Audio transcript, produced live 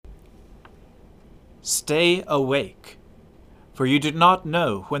Stay awake, for you do not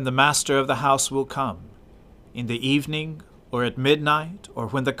know when the master of the house will come, in the evening, or at midnight, or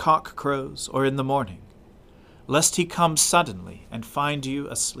when the cock crows, or in the morning, lest he come suddenly and find you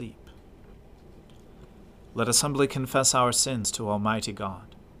asleep. Let us humbly confess our sins to Almighty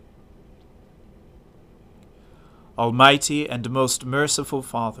God. Almighty and most merciful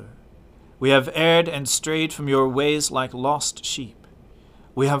Father, we have erred and strayed from your ways like lost sheep.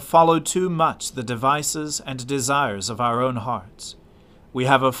 We have followed too much the devices and desires of our own hearts. We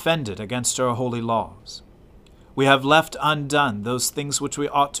have offended against your holy laws. We have left undone those things which we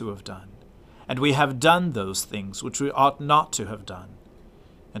ought to have done, and we have done those things which we ought not to have done.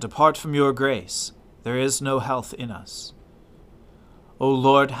 And apart from your grace, there is no health in us. O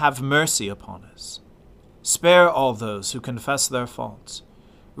Lord, have mercy upon us. Spare all those who confess their faults.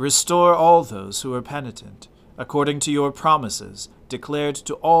 Restore all those who are penitent, according to your promises declared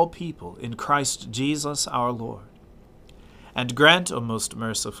to all people in Christ Jesus our Lord. And grant, O most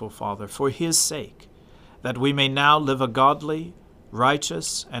merciful Father, for his sake, that we may now live a godly,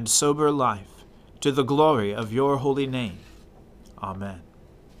 righteous, and sober life, to the glory of your holy name. Amen.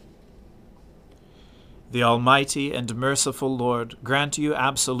 The Almighty and merciful Lord grant you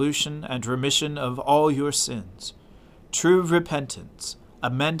absolution and remission of all your sins, true repentance,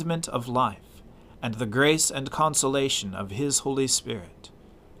 amendment of life, and the grace and consolation of his Holy Spirit.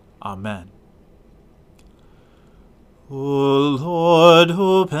 Amen. O Lord,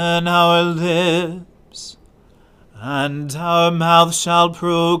 open our lips, and our mouth shall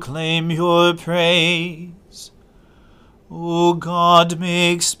proclaim your praise. O God,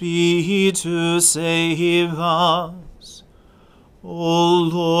 make speed to save us. O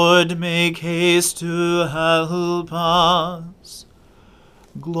Lord, make haste to help us.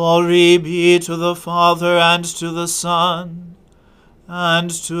 Glory be to the Father, and to the Son, and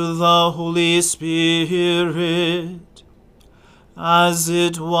to the Holy Spirit, as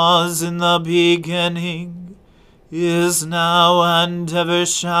it was in the beginning, is now, and ever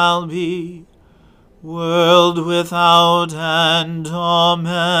shall be, world without end.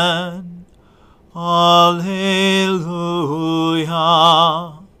 Amen. Alleluia.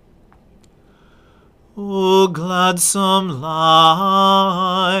 O gladsome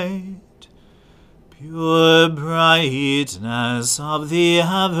light, pure brightness of the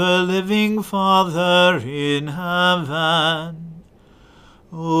ever-living Father in heaven,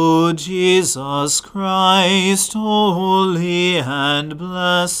 O Jesus Christ, holy and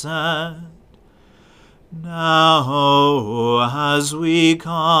blessed, now as we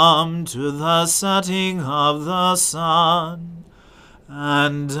come to the setting of the sun,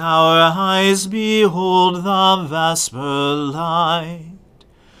 and our eyes behold the vesper light,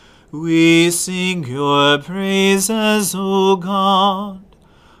 we sing your praises, O God,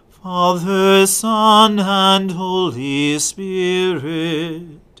 Father, Son, and Holy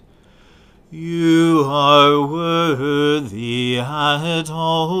Spirit. You are worthy at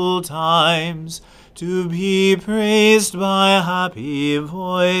all times to be praised by happy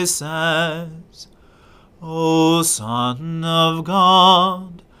voices, O Son of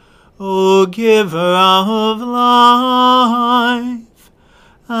God, O Giver of life,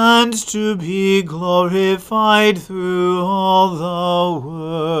 and to be glorified through all the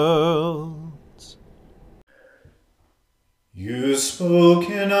worlds. You spoke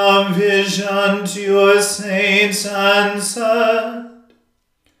in a vision to your saints and said,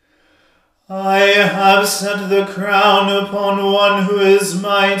 I have set the crown upon one who is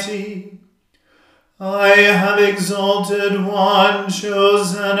mighty. I have exalted one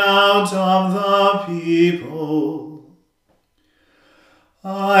chosen out of the people.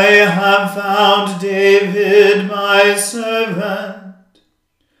 I have found David my servant.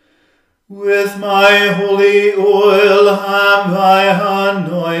 With my holy oil have I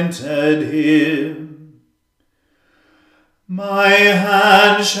anointed him. My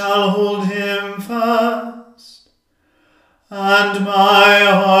hand shall hold him fast, and my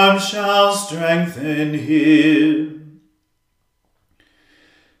arm shall strengthen him.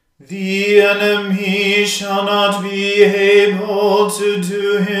 The enemy shall not be able to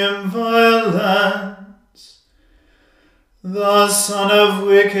do him violence. The son of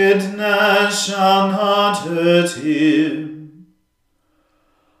wickedness shall not hurt him.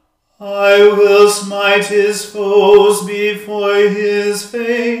 I will smite his foes before his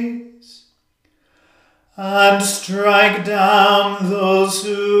face, and strike down those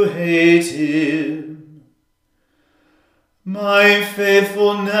who hate him. My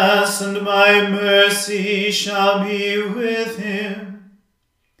faithfulness and my mercy shall be with him,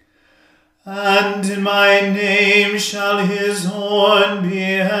 and in my name shall his horn be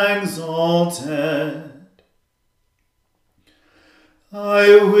exalted.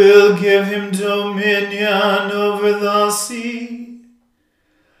 I will give him dominion over the sea,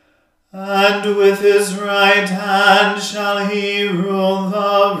 and with his right hand shall he rule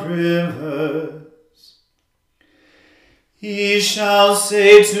the rivers. He shall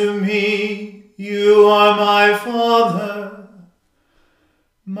say to me, You are my Father,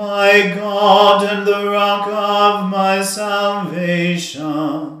 my God and the rock of my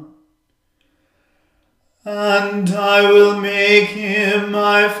salvation. And I will make him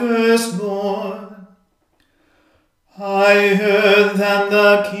my firstborn, higher than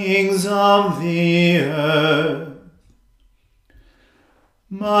the kings of the earth.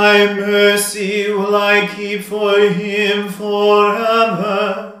 My mercy will I keep for him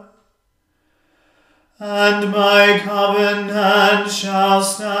forever, and my covenant shall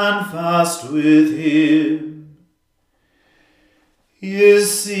stand fast with him.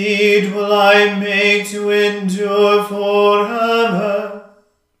 His seed will I make to endure forever,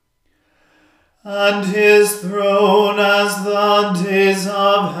 and his throne as the days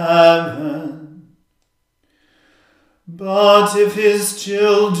of heaven. But if his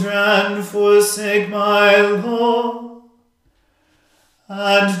children forsake my law,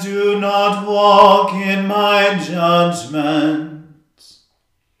 and do not walk in my judgment,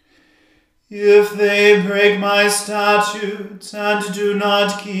 if they break my statutes and do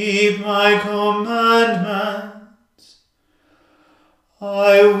not keep my commandments,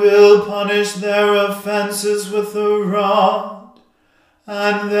 I will punish their offenses with the rod,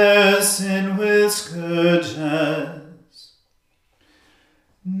 and their sin with scourges.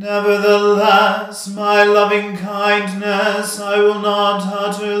 Nevertheless, my loving kindness I will not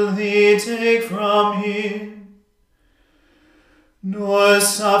utterly take from him, nor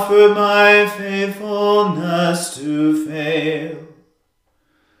suffer my faithfulness to fail.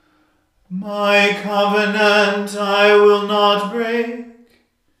 My covenant I will not break,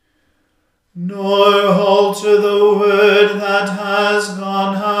 nor alter the word that has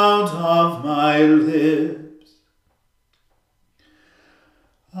gone out of my lips.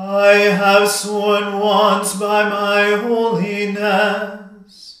 I have sworn once by my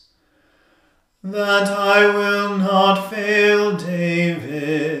holiness that I will not fail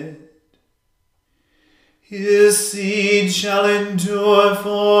David. His seed shall endure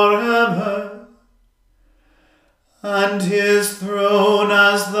forever, and his throne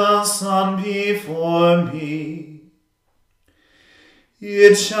as the sun before me.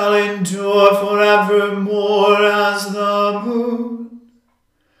 It shall endure forevermore as the moon,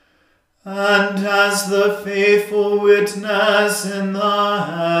 and as the faithful witness in the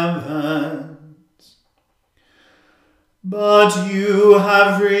heavens. But you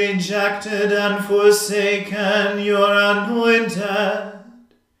have rejected and forsaken your anointed.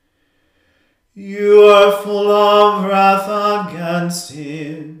 You are full of wrath against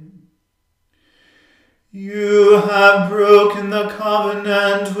him. You have broken the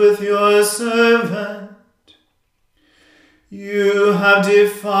covenant with your servant. You have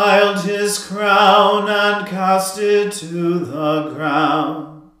defiled his crown and cast it to the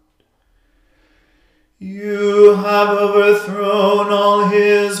ground. You have overthrown all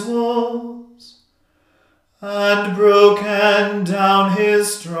his walls and broken down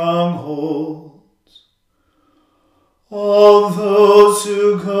his strongholds. All those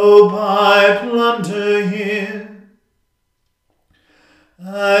who go by plunder him,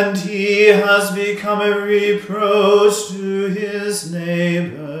 and he has become a reproach to his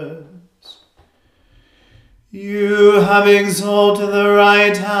neighbors. You have exalted the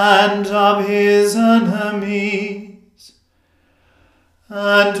right hand of his enemies,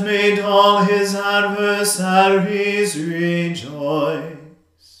 and made all his adversaries rejoice.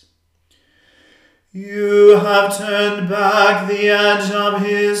 You have turned back the edge of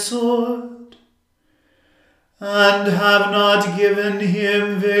his sword, and have not given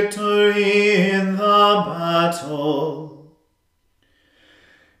him victory in the battle.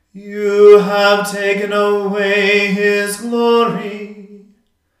 You have taken away his glory,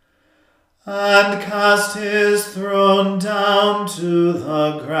 and cast his throne down to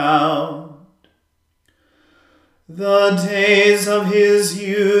the ground. The days of his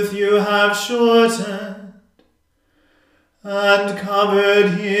youth you have shortened, and covered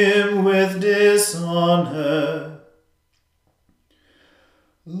him with dishonor.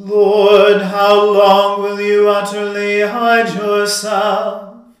 Lord, how long will you utterly hide yourself?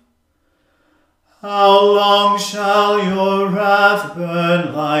 How long shall your wrath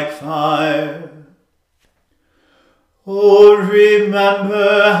burn like fire? Oh,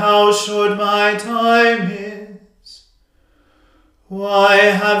 remember how short my time is. Why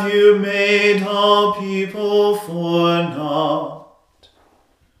have you made all people for naught?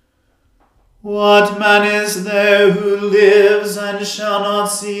 What man is there who lives and shall not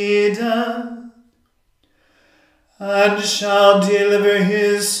see death, and shall deliver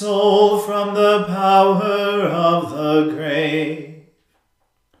his soul from the power of the grave?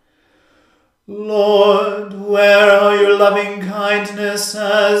 Lord, where are your loving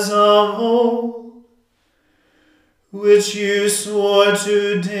kindnesses of old, which you swore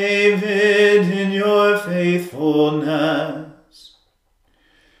to David in your faithfulness?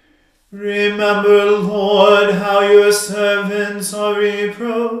 Remember, Lord, how your servants are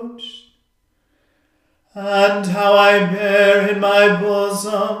reproached, and how I bear in my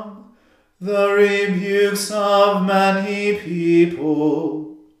bosom the rebukes of many people.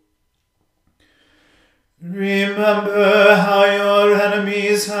 Remember how your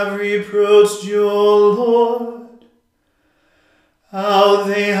enemies have reproached you, O Lord, how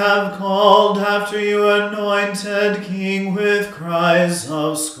they have called after your anointed King with cries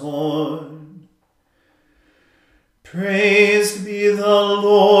of scorn. Praised be the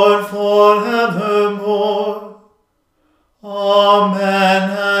Lord forevermore.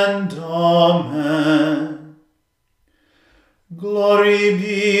 Amen and amen. Glory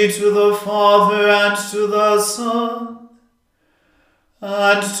be to the Father, and to the Son,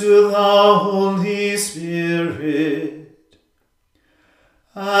 and to the Holy Spirit,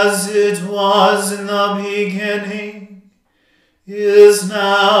 as it was in the beginning, is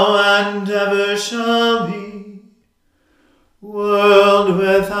now, and ever shall be, world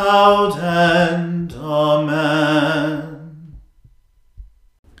without end. Amen.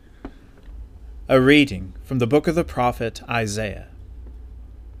 A reading from the book of the prophet Isaiah.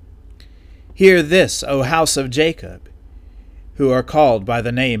 Hear this, O house of Jacob, who are called by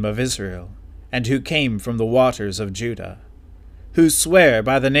the name of Israel, and who came from the waters of Judah, who swear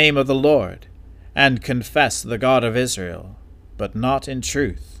by the name of the Lord, and confess the God of Israel, but not in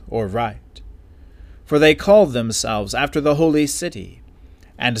truth or right. For they call themselves after the holy city,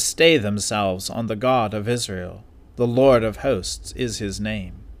 and stay themselves on the God of Israel. The Lord of hosts is his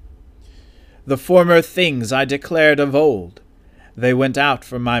name. The former things I declared of old. They went out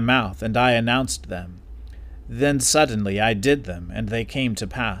from my mouth, and I announced them. Then suddenly I did them, and they came to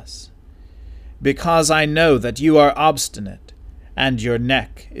pass. Because I know that you are obstinate, and your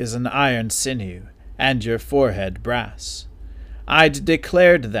neck is an iron sinew, and your forehead brass. I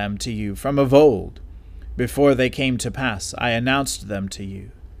declared them to you from of old. Before they came to pass, I announced them to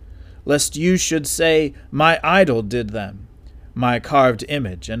you. Lest you should say, My idol did them. My carved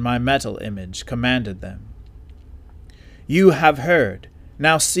image and my metal image commanded them. You have heard,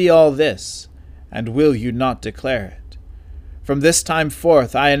 now see all this, and will you not declare it? From this time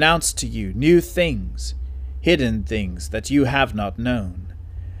forth I announce to you new things, hidden things that you have not known.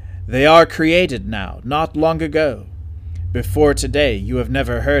 They are created now, not long ago. Before today you have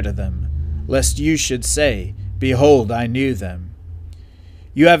never heard of them, lest you should say, Behold, I knew them.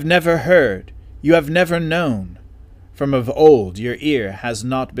 You have never heard, you have never known. From of old your ear has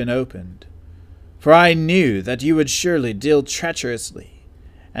not been opened. For I knew that you would surely deal treacherously,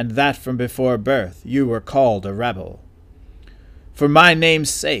 and that from before birth you were called a rebel. For my name's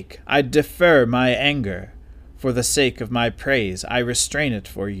sake I defer my anger. For the sake of my praise I restrain it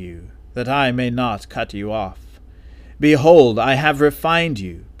for you, that I may not cut you off. Behold, I have refined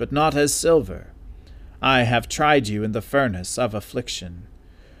you, but not as silver. I have tried you in the furnace of affliction.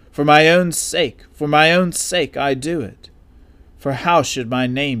 For my own sake I do it. For how should my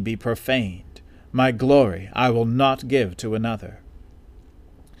name be profaned? My glory I will not give to another.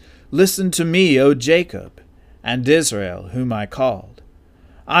 Listen to me, O Jacob, and Israel, whom I called.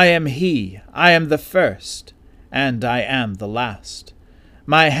 I am he, I am the first, and I am the last.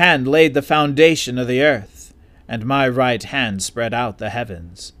 My hand laid the foundation of the earth, and my right hand spread out the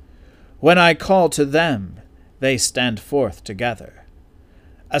heavens. When I call to them, they stand forth together.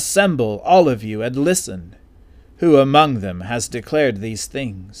 Assemble, all of you, and listen. Who among them has declared these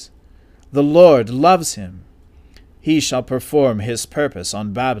things? The Lord loves him. He shall perform his purpose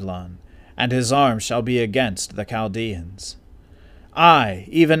on Babylon, and his arm shall be against the Chaldeans. I,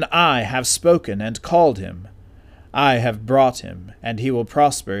 even I, have spoken and called him. I have brought him, and he will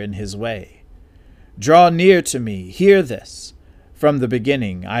prosper in his way. Draw near to me, hear this. From the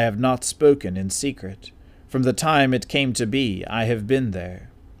beginning I have not spoken in secret. From the time it came to be, I have been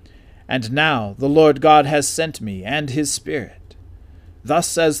there. And now the Lord God has sent me, and his Spirit. Thus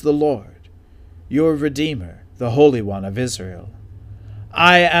says the Lord, your Redeemer, the Holy One of Israel.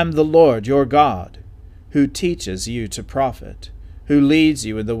 I am the Lord your God, who teaches you to profit, who leads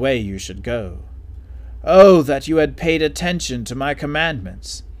you in the way you should go. Oh, that you had paid attention to my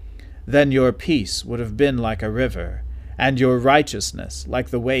commandments! Then your peace would have been like a river, and your righteousness like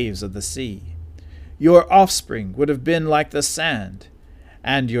the waves of the sea. Your offspring would have been like the sand,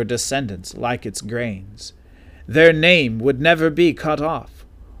 and your descendants like its grains. Their name would never be cut off,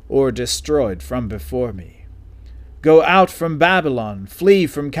 or destroyed from before me. Go out from Babylon, flee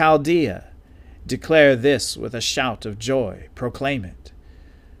from Chaldea. Declare this with a shout of joy, proclaim it.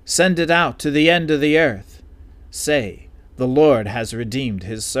 Send it out to the end of the earth. Say, the Lord has redeemed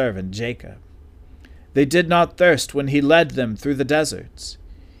his servant Jacob. They did not thirst when he led them through the deserts.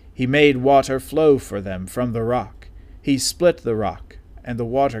 He made water flow for them from the rock. He split the rock, and the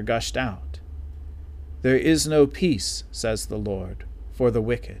water gushed out. There is no peace, says the Lord, for the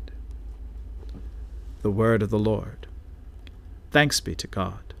wicked. The word of the Lord. Thanks be to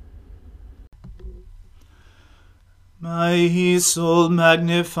God. My soul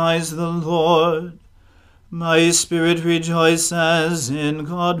magnifies the Lord. My spirit rejoices in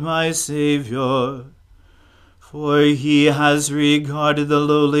God my Saviour. For he has regarded the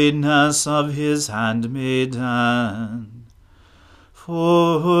lowliness of his handmaiden.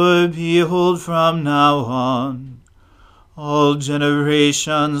 For behold, from now on, all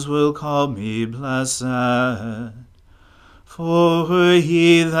generations will call me blessed. For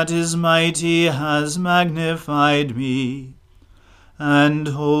he that is mighty has magnified me, and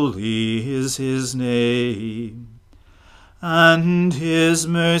holy is his name. And his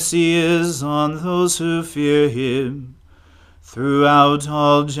mercy is on those who fear him throughout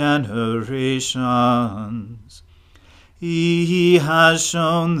all generations. He has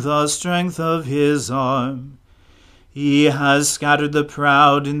shown the strength of his arm. He has scattered the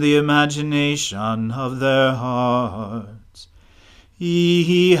proud in the imagination of their hearts.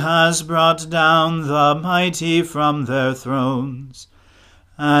 He has brought down the mighty from their thrones,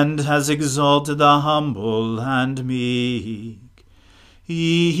 and has exalted the humble and meek.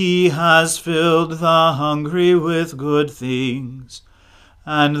 He has filled the hungry with good things,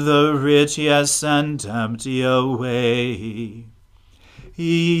 and the rich he has sent empty away.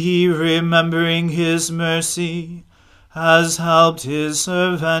 He, remembering his mercy, has helped his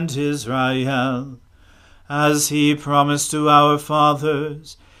servant Israel, as he promised to our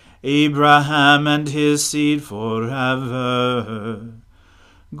fathers, Abraham and his seed forever.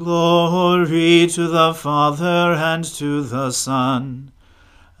 Glory to the Father, and to the Son,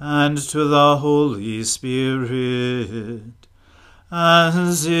 and to the Holy Spirit,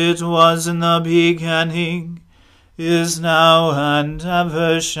 as it was in the beginning, is now, and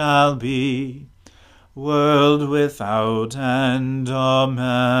ever shall be, world without end.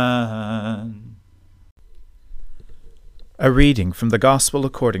 Amen. A reading from the Gospel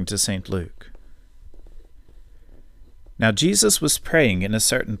according to St. Luke. Now Jesus was praying in a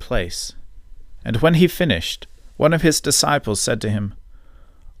certain place, and when he finished, one of his disciples said to him,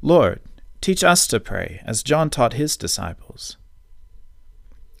 Lord, teach us to pray, as John taught his disciples.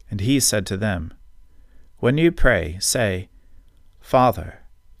 And he said to them, When you pray, say, Father,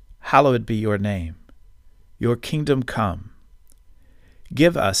 hallowed be your name. Your kingdom come.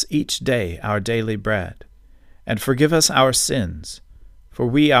 Give us each day our daily bread, and forgive us our sins, for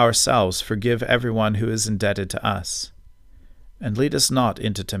we ourselves forgive everyone who is indebted to us. And lead us not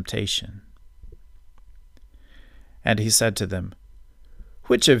into temptation. And he said to them,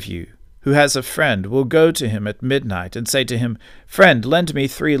 Which of you, who has a friend, will go to him at midnight and say to him, Friend, lend me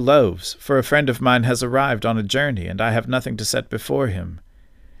 3 loaves, for a friend of mine has arrived on a journey, and I have nothing to set before him?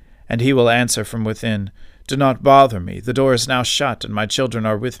 And he will answer from within, Do not bother me, the door is now shut, and my children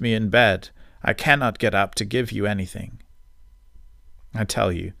are with me in bed. I cannot get up to give you anything. I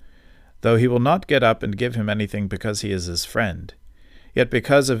tell you, though he will not get up and give him anything because he is his friend, yet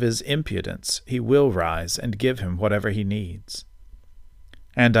because of his impudence he will rise and give him whatever he needs.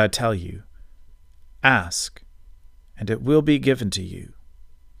 And I tell you, ask, and it will be given to you.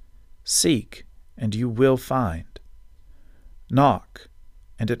 Seek, and you will find. Knock,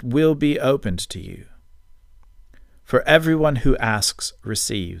 and it will be opened to you. For everyone who asks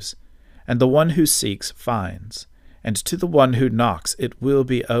receives, and the one who seeks finds, and to the one who knocks it will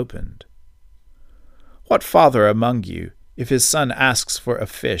be opened. What father among you, if his son asks for a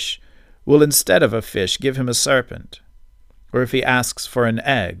fish, will instead of a fish give him a serpent? Or if he asks for an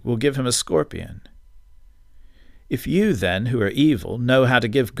egg, will give him a scorpion? If you then, who are evil, know how to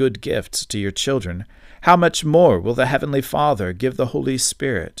give good gifts to your children, how much more will the Heavenly Father give the Holy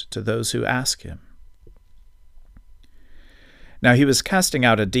Spirit to those who ask him? Now he was casting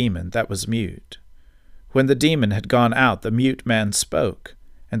out a demon that was mute. When the demon had gone out, the mute man spoke,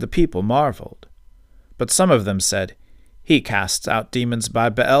 and the people marveled. But some of them said, He casts out demons by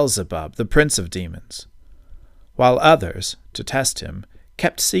Beelzebub, the prince of demons. While others, to test him,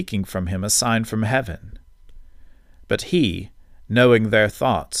 kept seeking from him a sign from heaven. But he, knowing their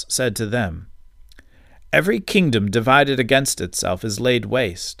thoughts, said to them, Every kingdom divided against itself is laid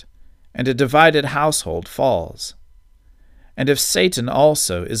waste, and a divided household falls. And if Satan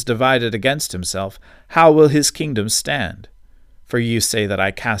also is divided against himself, how will his kingdom stand? For you say that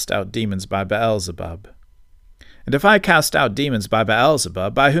I cast out demons by Beelzebub. And if I cast out demons by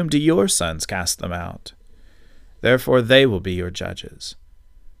Beelzebub, by whom do your sons cast them out? Therefore they will be your judges.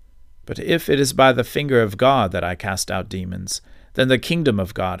 But if it is by the finger of God that I cast out demons, then the kingdom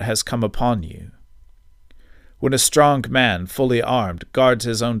of God has come upon you. When a strong man, fully armed, guards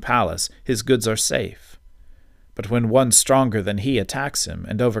his own palace, his goods are safe. But when one stronger than he attacks him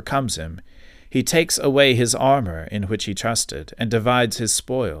and overcomes him, he takes away his armor in which he trusted, and divides his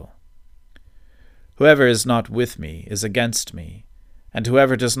spoil. Whoever is not with me is against me, and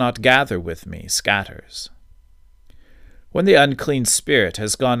whoever does not gather with me scatters. When the unclean spirit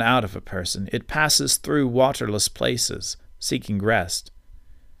has gone out of a person, it passes through waterless places, seeking rest.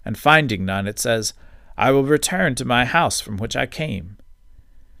 And finding none, it says, I will return to my house from which I came.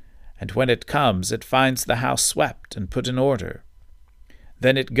 And when it comes, it finds the house swept and put in order.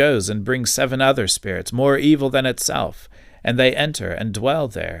 Then it goes and brings 7 other spirits, more evil than itself, and they enter and dwell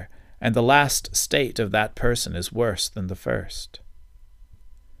there, and the last state of that person is worse than the first.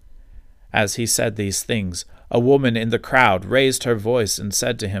 As he said these things, a woman in the crowd raised her voice and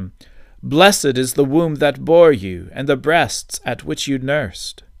said to him, Blessed is the womb that bore you, and the breasts at which you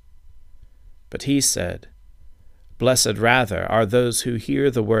nursed. But he said, Blessed rather are those who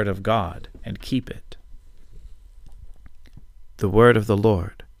hear the word of God and keep it. The word of the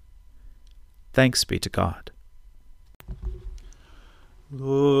Lord. Thanks be to God.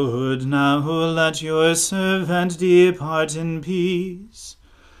 Lord, now let your servant depart in peace,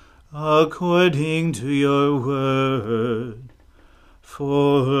 according to your word.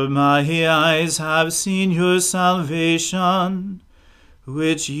 For my eyes have seen your salvation,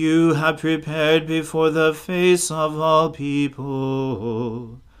 which you have prepared before the face of all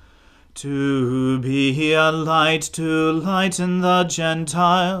people, to be a light to lighten the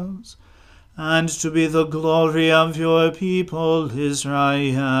Gentiles, and to be the glory of your people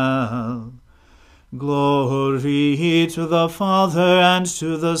Israel. Glory to the Father, and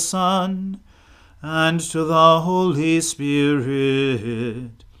to the Son, and to the Holy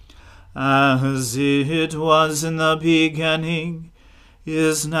Spirit, as it was in the beginning,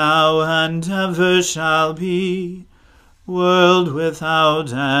 is now, and ever shall be, world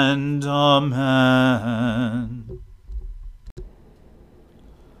without end. Amen.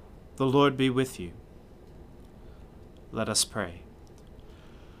 The Lord be with you. Let us pray.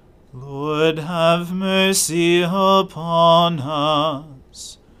 Lord, have mercy upon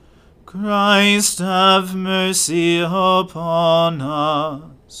us. Christ, have mercy upon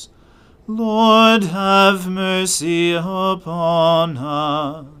us. Lord, have mercy upon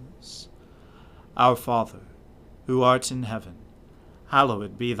us. Our Father, who art in heaven,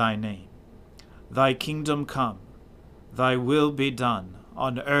 hallowed be thy name. Thy kingdom come, thy will be done,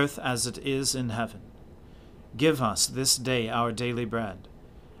 on earth as it is in heaven. Give us this day our daily bread,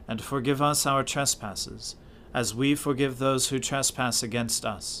 and forgive us our trespasses, as we forgive those who trespass against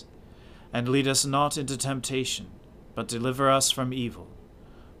us. And lead us not into temptation, but deliver us from evil.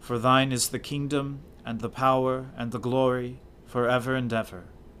 For thine is the kingdom, and the power, and the glory, forever and ever.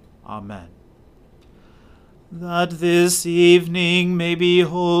 Amen. That this evening may be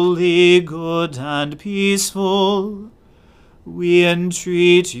holy, good, and peaceful, we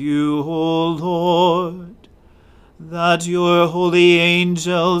entreat you, O Lord, that your holy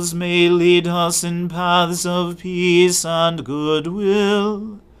angels may lead us in paths of peace and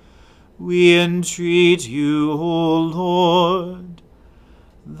goodwill. We entreat you, O Lord,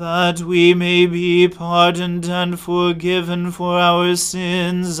 that we may be pardoned and forgiven for our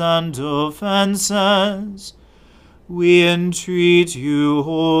sins and offenses. We entreat you,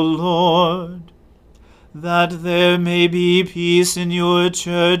 O Lord, that there may be peace in your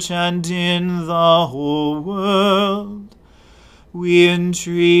church and in the whole world. We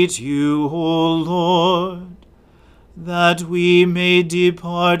entreat you, O Lord, that we may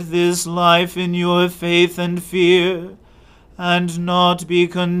depart this life in your faith and fear, and not be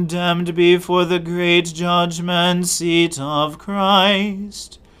condemned before the great judgment seat of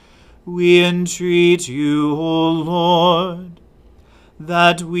Christ. We entreat you, O Lord,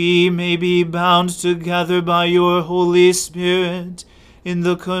 that we may be bound together by your Holy Spirit in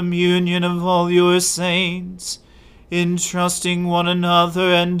the communion of all your saints, entrusting one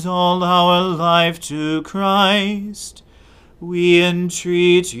another and all our life to Christ, we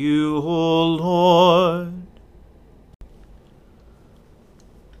entreat you, O Lord.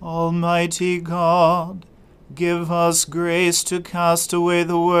 Almighty God, give us grace to cast away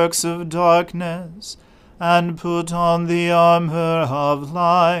the works of darkness and put on the armor of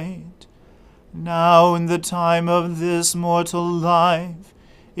light. Now in the time of this mortal life,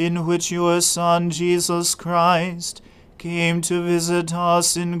 in which your Son Jesus Christ came to visit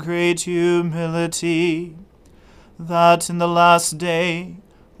us in great humility, that in the last day,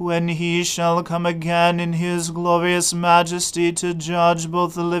 when he shall come again in his glorious majesty to judge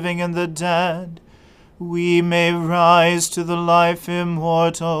both the living and the dead, we may rise to the life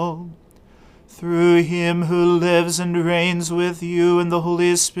immortal. Through him who lives and reigns with you in the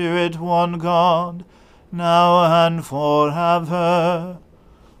Holy Spirit, one God, now and forever.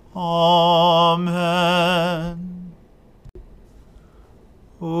 Amen.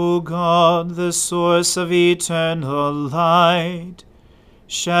 O God, the source of eternal light,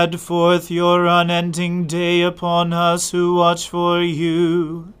 shed forth your unending day upon us who watch for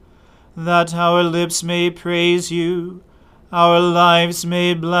you, that our lips may praise you, our lives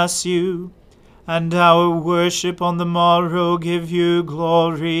may bless you, and our worship on the morrow give you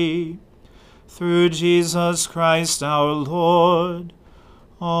glory. Through Jesus Christ our Lord.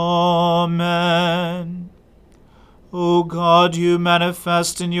 Amen. O God, you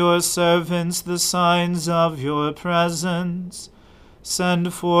manifest in your servants the signs of your presence.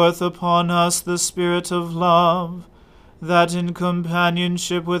 Send forth upon us the Spirit of love, that in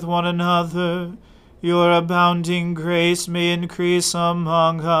companionship with one another your abounding grace may increase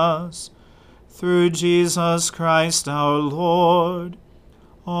among us. Through Jesus Christ our Lord.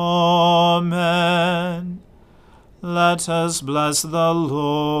 Amen. Let us bless the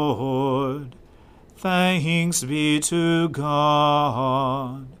Lord. Thanks be to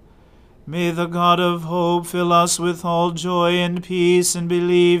God. May the God of hope fill us with all joy and peace in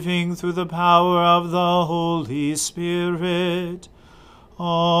believing through the power of the Holy Spirit.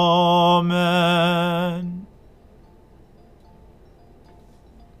 Amen.